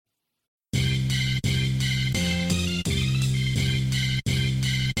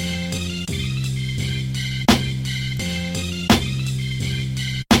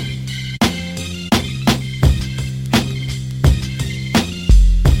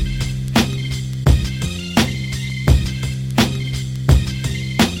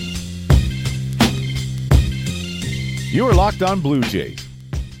You are Locked On Blue Jays,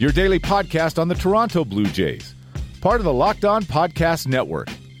 your daily podcast on the Toronto Blue Jays, part of the Locked On Podcast Network,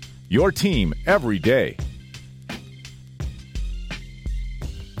 your team every day.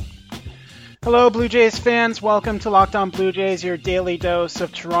 Hello, Blue Jays fans. Welcome to Locked On Blue Jays, your daily dose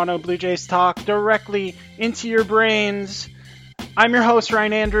of Toronto Blue Jays talk directly into your brains. I'm your host,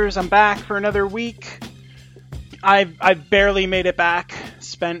 Ryan Andrews. I'm back for another week. I've barely made it back.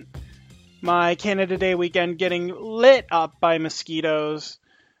 Spent my Canada Day weekend getting lit up by mosquitoes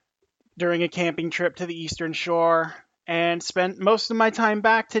during a camping trip to the Eastern Shore, and spent most of my time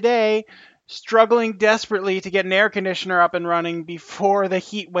back today struggling desperately to get an air conditioner up and running before the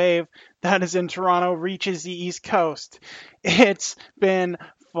heat wave that is in Toronto reaches the East Coast. It's been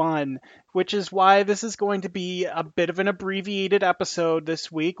fun, which is why this is going to be a bit of an abbreviated episode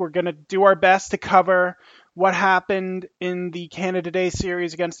this week. We're going to do our best to cover what happened in the Canada Day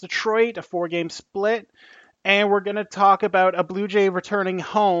series against Detroit, a 4-game split, and we're going to talk about a Blue Jay returning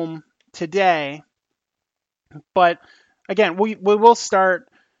home today. But again, we will start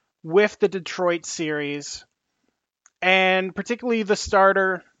with the Detroit series, and particularly the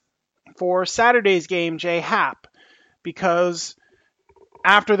starter for Saturday's game, Jay Happ, because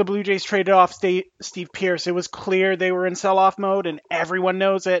after the Blue Jays traded off Steve Pearce, it was clear they were in sell-off mode, and everyone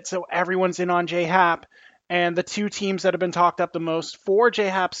knows it, so everyone's in on Jay Happ. And the two teams that have been talked up the most for Jay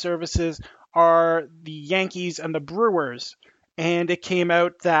Happ's services are the Yankees and the Brewers. And it came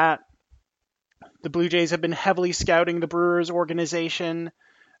out that the Blue Jays have been heavily scouting the Brewers organization.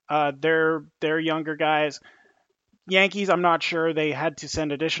 They're younger guys. Yankees, I'm not sure. They had to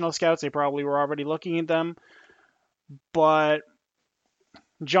send additional scouts. They probably were already looking at them. But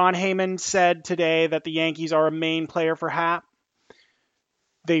John Heyman said today that the Yankees are a main player for Happ.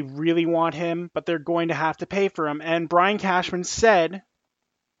 They really want him, but they're going to have to pay for him. And Brian Cashman said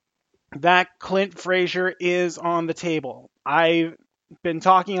that Clint Frazier is on the table. I've been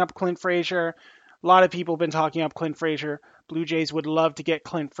talking up Clint Frazier. A lot of people have been talking up Clint Frazier. Blue Jays would love to get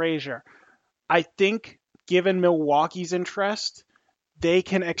Clint Frazier. I think, given Milwaukee's interest, they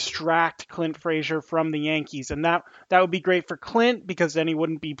can extract Clint Frazier from the Yankees. And that would be great for Clint, because then he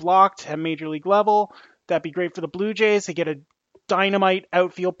wouldn't be blocked at Major League level. That'd be great for the Blue Jays to get a dynamite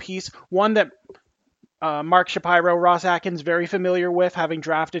outfield piece, one that Mark Shapiro, Ross Atkins, very familiar with, having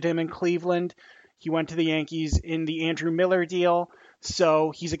drafted him in Cleveland. He went to the Yankees in the Andrew Miller deal,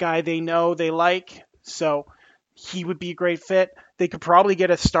 so he's a guy they know, they like, so he would be a great fit. They could probably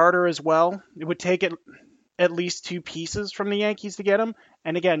get a starter as well. It would take at least two pieces from the Yankees to get him,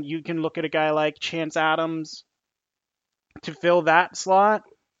 and again, you can look at a guy like Chance Adams to fill that slot,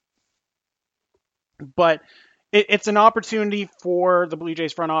 but it's an opportunity for the Blue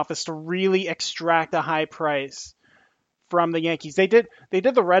Jays front office to really extract a high price from the Yankees. They did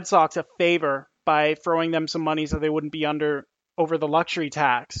the Red Sox a favor by throwing them some money so they wouldn't be over the luxury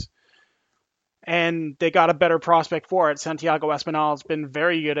tax. And they got a better prospect for it. Santiago Espinal has been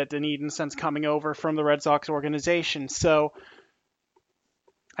very good at Dunedin since coming over from the Red Sox organization. So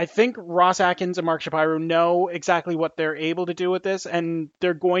I think Ross Atkins and Mark Shapiro know exactly what they're able to do with this, and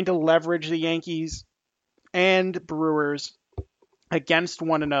they're going to leverage the Yankees and Brewers against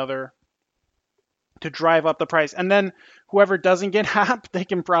one another to drive up the price. And then whoever doesn't get Happ, they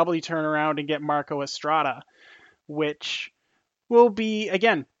can probably turn around and get Marco Estrada, which will be,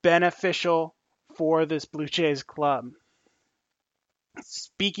 again, beneficial for this Blue Jays club.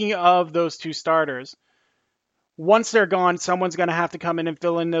 Speaking of those two starters, once they're gone, someone's going to have to come in and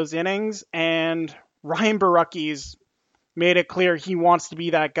fill in those innings, and Ryan Borucki's made it clear he wants to be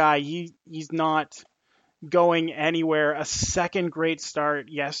that guy. He's not going anywhere. A second great start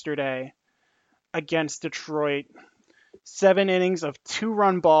yesterday against Detroit. 7 innings of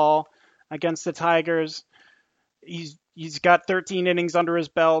 2-run ball against the Tigers. He's got 13 innings under his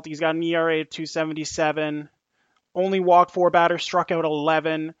belt. He's got an ERA of 2.77. Only walked 4 batters, struck out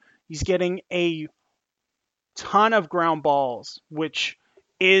 11. He's getting a ton of ground balls, which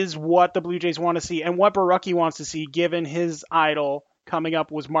is what the Blue Jays want to see and what Borucki wants to see, given his idol coming up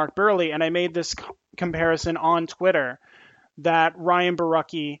was Mark Buehrle. And I made this comparison on Twitter that Ryan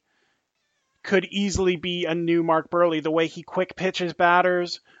Borucki could easily be a new Mark Buehrle. The way he quick pitches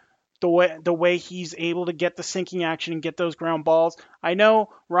batters, the way he's able to get the sinking action and get those ground balls. I know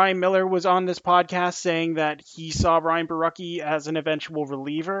Ryan Miller was on this podcast saying that he saw Ryan Borucki as an eventual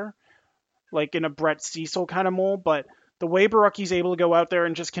reliever, like in a Brett Cecil kind of mold, but the way Borucki's able to go out there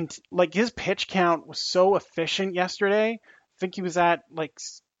and just his pitch count was so efficient yesterday. I think he was at like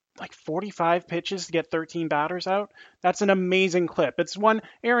 45 pitches to get 13 batters out. That's an amazing clip. It's one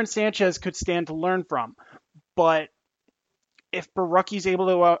Aaron Sanchez could stand to learn from. But if Borucki's able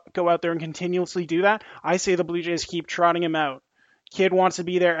to go out there and continuously do that, I say the Blue Jays keep trotting him out. Kid wants to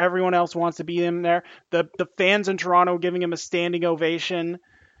be there. Everyone else wants to be in there. The fans in Toronto giving him a standing ovation.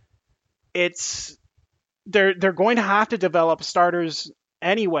 They're going to have to develop starters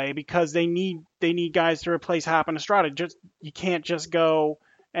anyway because they need guys to replace Happ and Estrada. You can't just go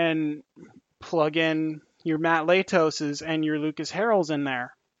and plug in your Matt Latoses and your Lucas Harrells in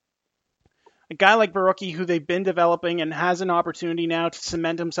there. A guy like Borucki, who they've been developing and has an opportunity now to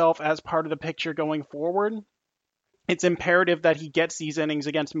cement himself as part of the picture going forward, it's imperative that he gets these innings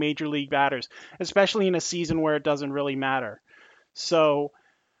against major league batters, especially in a season where it doesn't really matter. So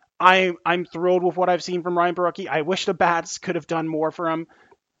I'm thrilled with what I've seen from Ryan Borucki. I wish the bats could have done more for him.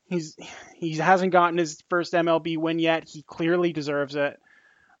 He hasn't gotten his first MLB win yet. He clearly deserves it,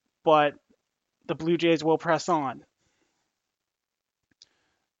 but the Blue Jays will press on.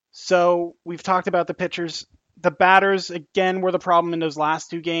 So we've talked about the pitchers. The batters, again, were the problem in those last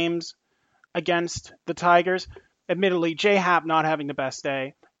two games against the Tigers. Admittedly, J. Happ not having the best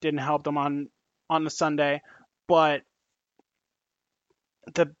day didn't help them on the Sunday, but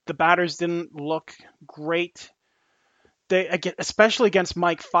the batters didn't look great. Especially against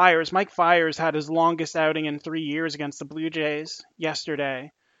Mike Fiers. Mike Fiers had his longest outing in 3 years against the Blue Jays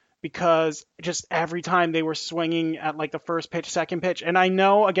yesterday, because just every time they were swinging at like the first pitch, second pitch. And I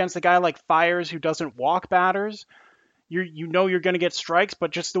know against a guy like Fiers who doesn't walk batters, you know you're going to get strikes,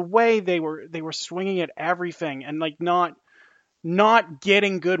 but just the way they were swinging at everything and like not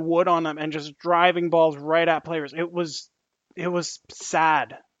getting good wood on them and just driving balls right at players. It was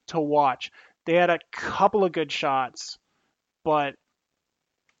sad to watch. They had a couple of good shots, but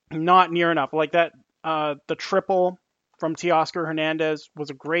not near enough. Like that, the triple from Teoscar Hernandez was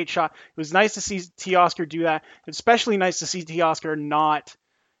a great shot. It was nice to see Teoscar do that. Especially nice to see Teoscar not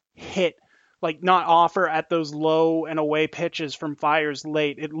offer at those low and away pitches from Fiers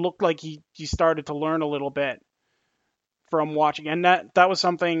late. It looked like he started to learn a little bit from watching. And that was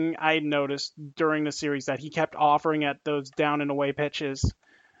something I noticed during the series, that he kept offering at those down and away pitches.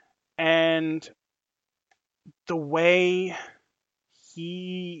 And the way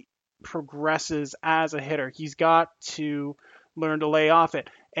he progresses as a hitter, he's got to learn to lay off it.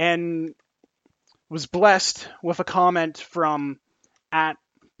 And was blessed with a comment from at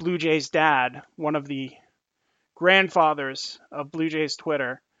Blue Jays Dad, one of the grandfathers of Blue Jays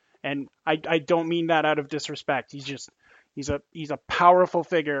Twitter. And I don't mean that out of disrespect. He's a powerful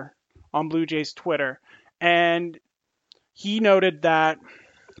figure on Blue Jays Twitter. And he noted that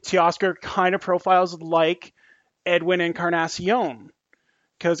Teoscar kind of profiles like Edwin Encarnacion,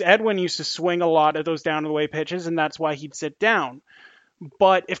 because Edwin used to swing a lot of those down the way pitches, and that's why he'd sit down.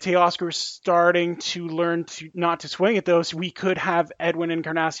 But if Teoscar was starting to learn not to swing at those, we could have Edwin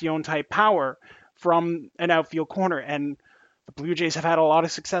Encarnacion type power from an outfield corner. And the Blue Jays have had a lot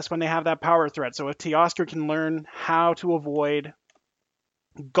of success when they have that power threat. So if Teoscar can learn how to avoid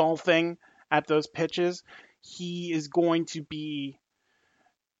golfing at those pitches, he is going to be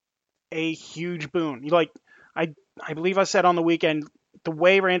a huge boon. Like I believe I said on the weekend, the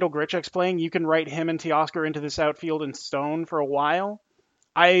way Randall Grichuk's playing, you can write him and Teoscar into this outfield in stone for a while.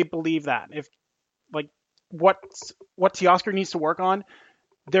 I believe that. If like what Teoscar needs to work on,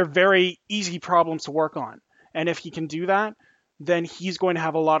 they're very easy problems to work on. And if he can do that, then he's going to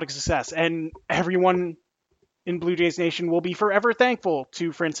have a lot of success. And everyone in Blue Jays Nation will be forever thankful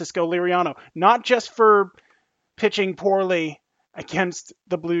to Francisco Liriano, not just for pitching poorly against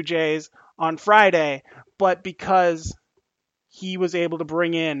the Blue Jays on Friday, but because he was able to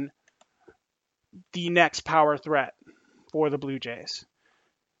bring in the next power threat for the Blue Jays.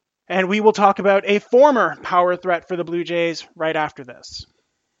 And we will talk about a former power threat for the Blue Jays right after this.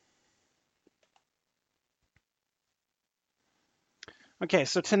 Okay,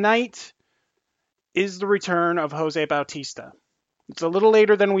 so tonight is the return of Jose Bautista. It's a little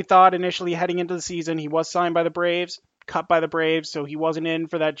later than we thought initially heading into the season. He was signed by the Braves, cut by the Braves, so he wasn't in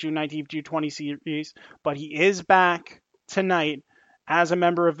for that June 19th, June 20 series, but he is back tonight as a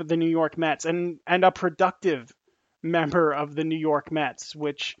member of the New York Mets, and a productive member of the New York Mets,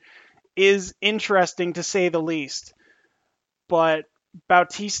 which is interesting to say the least. But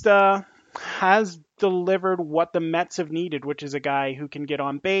Bautista has delivered what the Mets have needed, which is a guy who can get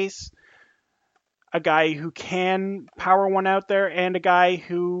on base, a guy who can power one out there, and a guy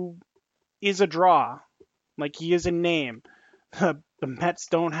who is a draw. Like, he is a name. The Mets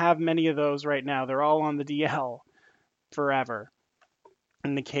don't have many of those right now. They're all on the DL forever,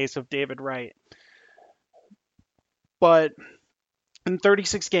 in the case of David Wright. But in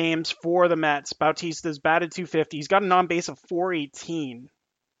 36 games for the Mets, Bautista's batted .250. He's got an on-base of .418,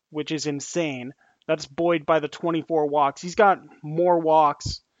 which is insane. That's buoyed by the 24 walks. He's got more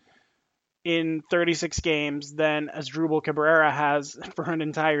walks in 36 games than Asdrubal Cabrera has for an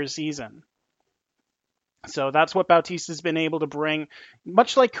entire season. So that's what Bautista's been able to bring.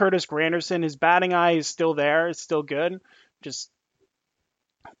 Much like Curtis Granderson, his batting eye is still there. It's still good. Just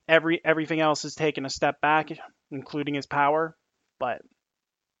everything else has taken a step back, including his power. But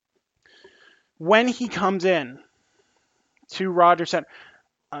when he comes in to Rogers Center,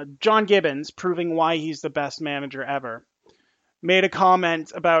 John Gibbons, proving why he's the best manager ever, made a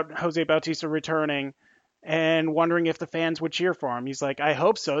comment about Jose Bautista returning and wondering if the fans would cheer for him. He's like, I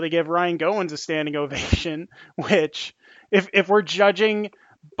hope so. They give Ryan Goins a standing ovation, which, if we're judging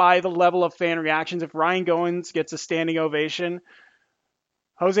by the level of fan reactions, if Ryan Goins gets a standing ovation,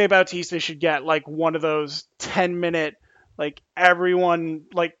 Jose Bautista should get like one of those 10-minute, like everyone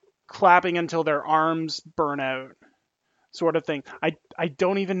like clapping until their arms burn out sort of thing. I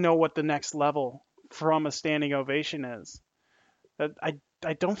don't even know what the next level from a standing ovation is.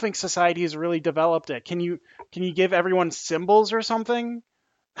 I don't think society has really developed it. Can you give everyone symbols or something?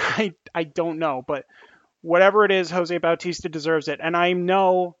 I don't know, but whatever it is, Jose Bautista deserves it. And I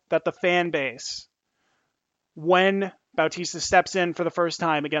know that the fan base, when Bautista steps in for the first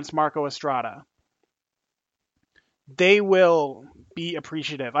time against Marco Estrada, they will be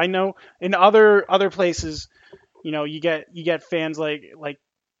appreciative. I know in other places, you get fans like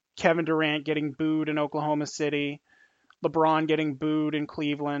Kevin Durant getting booed in Oklahoma City, LeBron getting booed in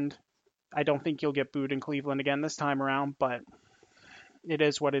Cleveland. I don't think you'll get booed in Cleveland again this time around, but it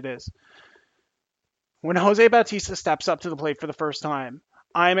is what it is. When Jose Bautista steps up to the plate for the first time,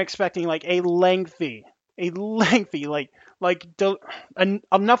 I'm expecting like a lengthy, enough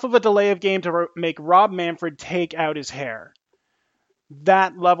of a delay of game to make Rob Manfred take out his hair.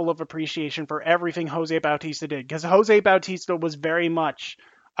 That level of appreciation for everything Jose Bautista did, because Jose Bautista was very much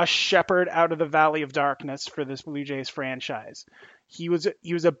a shepherd out of the valley of darkness for this Blue Jays franchise. He was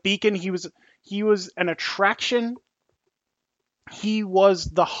a beacon. He was an attraction. He was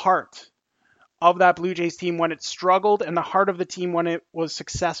the heart of that Blue Jays team when it struggled and the heart of the team when it was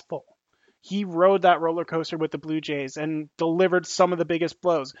successful. He rode that roller coaster with the Blue Jays and delivered some of the biggest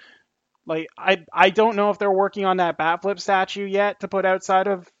blows. Like, I don't know if they're working on that bat flip statue yet to put outside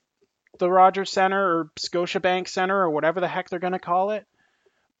of the Rogers Center or Scotiabank Center or whatever the heck they're going to call it.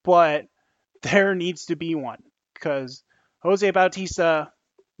 But there needs to be one, because Jose Bautista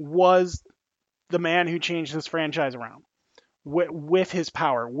was the man who changed this franchise around with his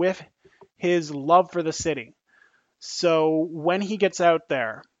power, with his love for the city. So when he gets out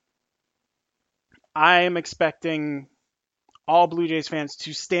there, I am expecting all Blue Jays fans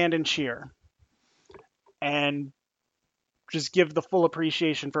to stand and cheer and just give the full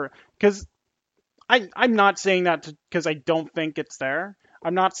appreciation for, because I'm not saying that because I don't think it's there.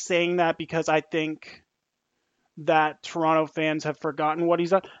 I'm not saying that because I think that Toronto fans have forgotten what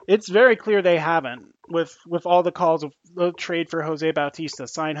he's done. It's very clear they haven't, with all the calls of the trade for Jose Bautista,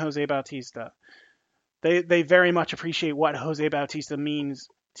 sign Jose Bautista. They very much appreciate what Jose Bautista means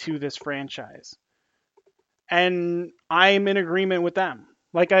to this franchise. And I'm in agreement with them.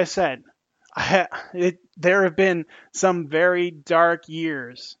 Like I said, there have been some very dark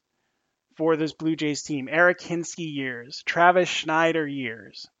years for this Blue Jays team. Eric Hinske years, Travis Schneider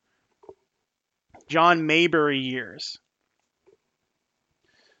years, John Mayberry years.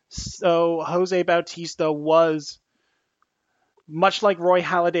 So Jose Bautista was, much like Roy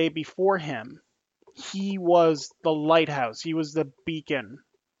Halladay before him, he was the lighthouse. He was the beacon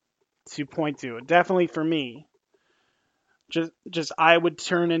to point to. Definitely for me. Just I would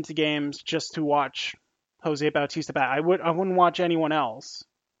turn into games just to watch Jose Bautista bat. I wouldn't watch anyone else.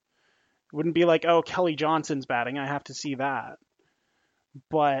 It wouldn't be like, oh, Kelly Johnson's batting, I have to see that.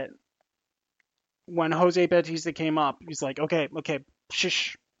 But when Jose Bautista came up, he's like, okay,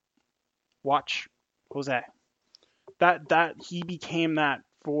 shush, watch Jose. That he became that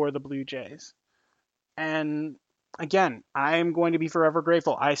for the Blue Jays. And again, I'm going to be forever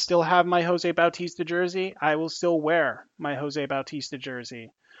grateful. I still have my Jose Bautista jersey. I will still wear my Jose Bautista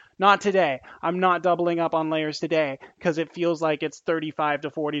jersey. Not today. I'm not doubling up on layers today because it feels like it's 35 to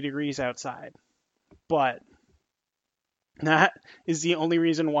 40 degrees outside. But that is the only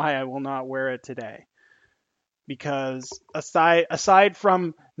reason why I will not wear it today. Because aside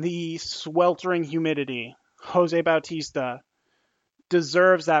from the sweltering humidity, Jose Bautista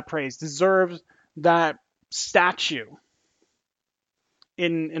deserves that praise, deserves that statue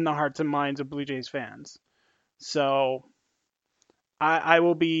in the hearts and minds of Blue Jays fans. So I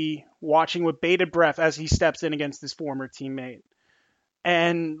will be watching with bated breath as he steps in against his former teammate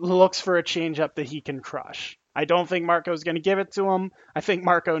and looks for a changeup that he can crush. I don't think Marco's going to give it to him. I think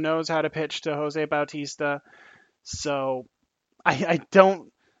Marco knows how to pitch to Jose Bautista. So I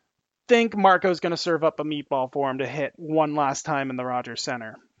don't think Marco's going to serve up a meatball for him to hit one last time in the Rogers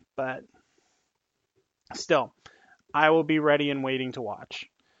Center. But still, I will be ready and waiting to watch.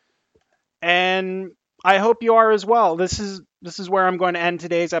 And I hope you are as well. This is where I'm going to end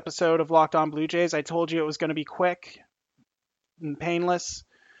today's episode of Locked On Blue Jays. I told you it was going to be quick and painless.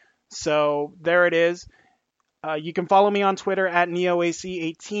 So there it is. You can follow me on Twitter at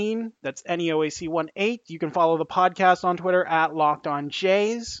NeoAC18. That's NeoAC18. You can follow the podcast on Twitter at Locked On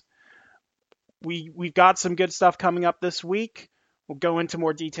Jays. We've got some good stuff coming up this week. We'll go into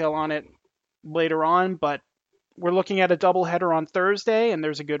more detail on it later on, but we're looking at a doubleheader on Thursday, and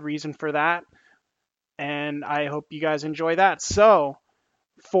there's a good reason for that. And I hope you guys enjoy that. So,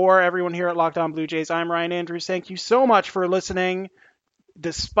 for everyone here at Locked On Blue Jays, I'm Ryan Andrews. Thank you so much for listening,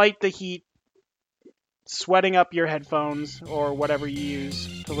 despite the heat, sweating up your headphones or whatever you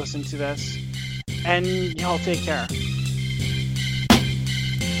use to listen to this. And y'all take care.